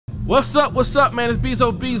What's up, man? It's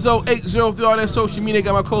Bezo80 through all that social media.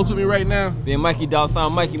 Got my coach with me right now. Being Mikey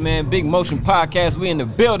Dawson, Mikey, man. Big Motion Podcast. We in the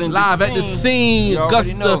building. Live at the scene.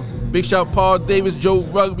 Augusta. Big shout Paul Davis, Joe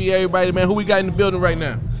Rugby, everybody, man. Who we got in the building right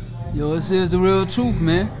now? Yo, this is the real truth,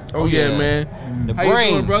 man. Oh yeah, man. The How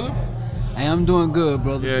brains. you doing, brother? Hey, I'm doing good,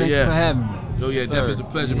 brother. Thank you for having me. Oh yeah, definitely. It's a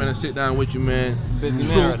pleasure, man, to sit down with you, man. It's a busy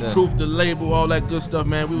man right there. Truth, the label, all that good stuff,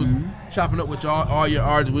 man. We was chopping up with all your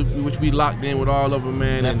artists, which we locked in with all of them,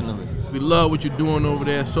 man. Definitely. And we love what you're doing over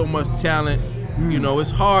there. So much talent. You know,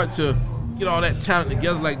 it's hard to get all that talent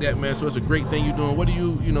together like that, man. So it's a great thing you're doing. What do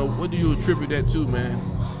you attribute that to, man?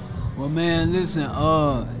 Well, man, listen,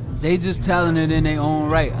 they just talented in their own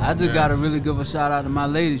right. I just gotta really give a shout out to my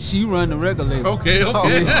lady. She run the record label. Okay.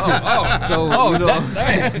 So you know,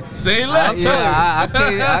 say less. I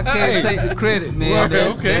can't take the credit, man.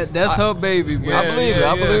 That's her baby, bro. I believe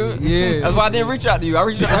it. Yeah. That's why I didn't reach out to you. I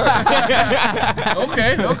reached out to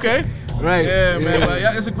her. Okay. Right. Yeah, man.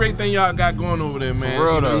 But it's a great thing y'all got going over there, man. For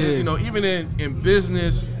real, though. You know, even in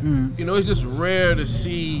business, you know, it's just rare to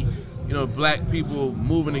see, you know, black people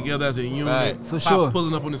moving together as a unit. Right. For sure.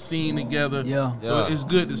 Pulling up on the scene together. Yeah. So it's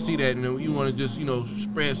good to see that. And you want to just, you know,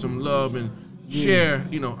 spread some love and share,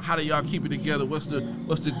 you know, how do y'all keep it together? What's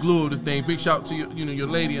the glue of the thing? Big shout out to your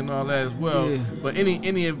lady and all that as well. Yeah. But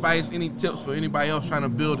any advice, any tips for anybody else trying to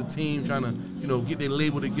build a team, trying to, you know, get their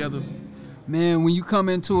label together? Man, when you come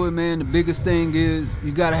into it, man, the biggest thing is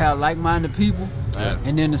you gotta have like-minded people. Yeah.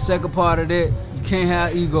 And then the second part of that, you can't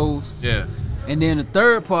have egos. Yeah. And then the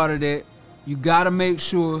third part of that, you gotta make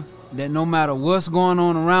sure that no matter what's going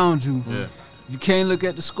on around you, you can't look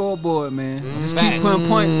at the scoreboard, man. Just keep putting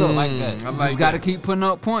points up. Like that. I like Just gotta that. keep putting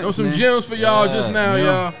up points. Those some man. gems for y'all just now,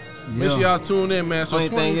 y'all. Make sure Yeah. y'all tune in, man. So Funny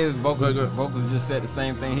thing is, vocals just said the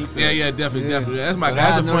same thing he said. Yeah, definitely. That's my So guy.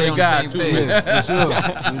 That's a I know funny they on guy the too, same man. Yeah, for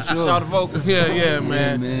sure. Shout out to vocals. Yeah,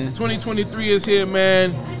 man. man. 2023 is here,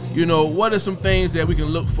 man. You know, what are some things that we can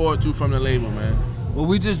look forward to from the label, man? Well,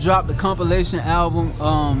 we just dropped the compilation album,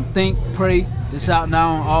 Think, Pray. It's out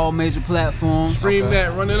now on all major platforms. Stream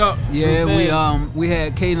that, run it up. Yeah, we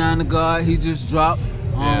had K9 the God. He just dropped.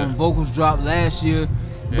 Vocals dropped last year.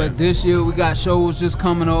 But this year we got shows just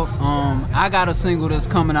coming up. I got a single that's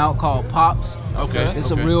coming out called Pops. Okay.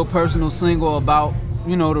 It's a real personal single about,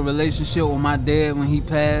 you know, the relationship with my dad when he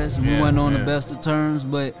passed. We weren't on the best of terms,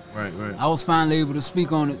 but I was finally able to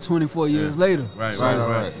speak on it 24 years later. Right.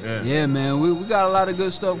 Yeah, man, we got a lot of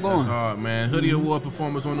good stuff going. That's hard, man. Hoodie Award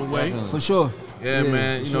performance on the way. For sure. Yeah,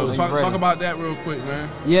 man. You know, talk about that real quick, man.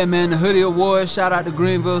 Yeah, man, the Hoodie Award, shout out to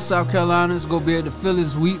Greenville, South Carolina. It's gonna be at the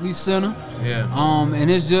Phyllis Wheatley Center. Yeah. And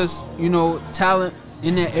it's just, you know, talent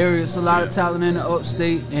in that area. It's a lot of talent in the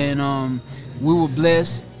upstate, and we were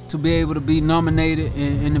blessed to be able to be nominated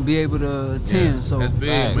and to be able to attend. Yeah. So that's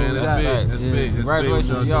big, man. That's big. Congratulations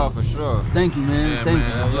to y'all for sure. Thank you, man. Yeah, Thank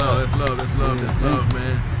man. you. That's love,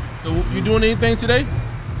 man. So you doing anything today?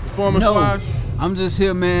 Performance-wise? I'm just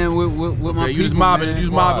here, man, with my people, you just mobbing,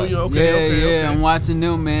 man. Okay. I'm watching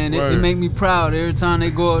them, man. It make me proud every time they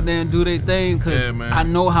go out there and do their thing, because I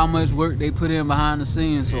know how much work they put in behind the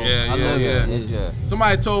scenes. So I love it. Yeah.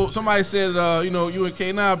 Somebody said, you know, you and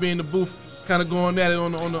K9 be in the booth, kind of going at it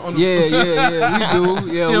on the. Yeah, we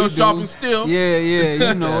do. Yeah, still we sharp do. and Yeah,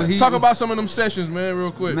 you know. Talk about some of them sessions, man,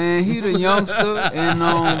 real quick. Man, he the youngster,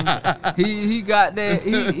 and he got that.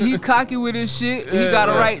 He cocky with his shit. He got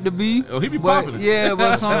a right to be. Oh, he be popping it. Yeah,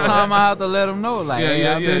 but sometimes I have to let him know, like, hey,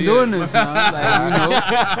 I've been doing this now. Like, you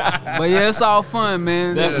know. But yeah, it's all fun,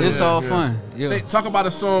 man. It's all fun. Yeah. Talk about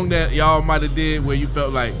a song that y'all might have did where you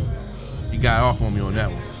felt like you got off on me on that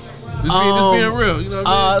one. Just being real, you know what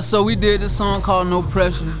I mean? So we did this song called No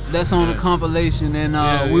Pressure. That's on the compilation,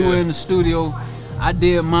 and we were in the studio. I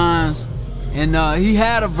did mines, and he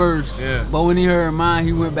had a verse, but when he heard mine,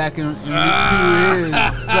 he went back and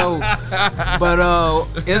his. So, but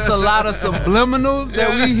it's a lot of subliminals that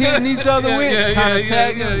we hitting each other with, kind of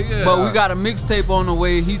tagging. But we got a mixtape on the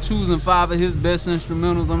way. He choosing 5 of his best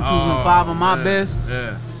instrumentals. I'm choosing 5 of my best,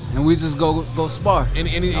 and we just go spar.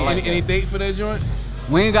 Any date for that joint?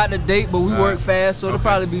 We ain't got the date, but we work fast, so it'll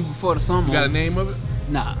probably be before the summer. You got a name of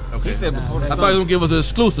it? Nah. Okay. He said before the summer. I thought he was gonna give us an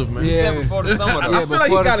exclusive, man. He said before the summer, though. I feel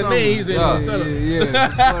like he got a name. He's in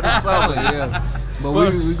before the summer, But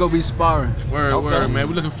we gonna be sparring. Word, man.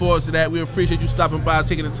 We're looking forward to that. We appreciate you stopping by,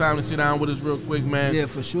 taking the time to sit down with us real quick, man. Yeah,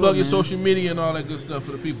 for sure. Plug your social media and all that good stuff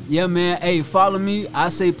for the people. Yeah, man. Hey, follow me. I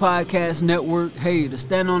Say Podcast Network. Hey, the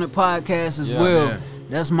Stand On It podcast as well. Yeah.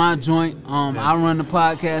 That's my joint. I run the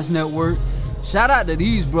podcast network. shout out to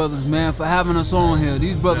these brothers, man, for having us on here.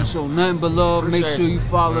 These brothers show nothing but love. Make sure you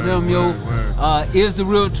follow them, yo. Is the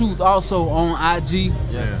Real Truth also on IG.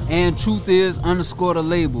 Yes. And Truth is _the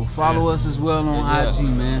label. Follow us as well on IG,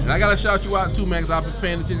 man. And I gotta shout you out too, man, because I've been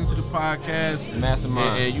paying attention to the podcast.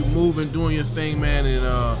 Mastermind. And you moving, doing your thing, man.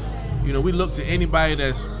 And you know, we look to anybody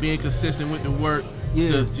that's being consistent with the work.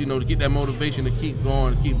 To to get that motivation to keep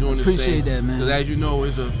going, to keep doing this thing. Appreciate that, man. Because as you know,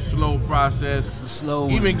 it's a slow process. It's a slow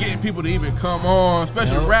one. Even getting people to even come on,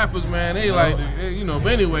 especially rappers, man. They like, but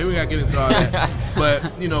anyway, we gotta get into all that.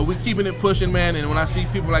 But we keeping it pushing, man. And when I see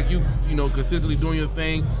people like you, consistently doing your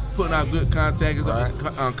thing, putting out good content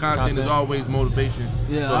is always motivation.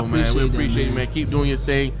 Yeah, so, I appreciate we appreciate that, it, man. Keep doing your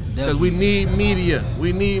thing because we need media.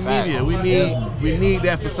 We need media. We need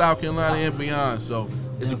that for South Carolina and beyond. So.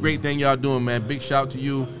 It's a great thing y'all doing, man. Big shout to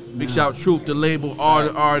you. Big shout Truth, the label, all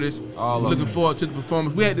the artists. Looking forward to the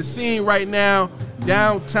performance. We at the scene right now,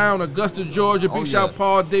 downtown Augusta, Georgia. Big shout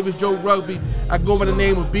Paul Davis, Joe Rugby. I go by the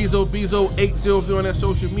name of Bezo800 on that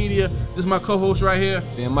social media. This is my co-host right here.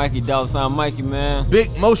 Ben Mikey, $sign Mikey, man.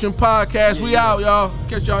 Big Motion Podcast. We out, y'all.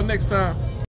 Catch y'all next time.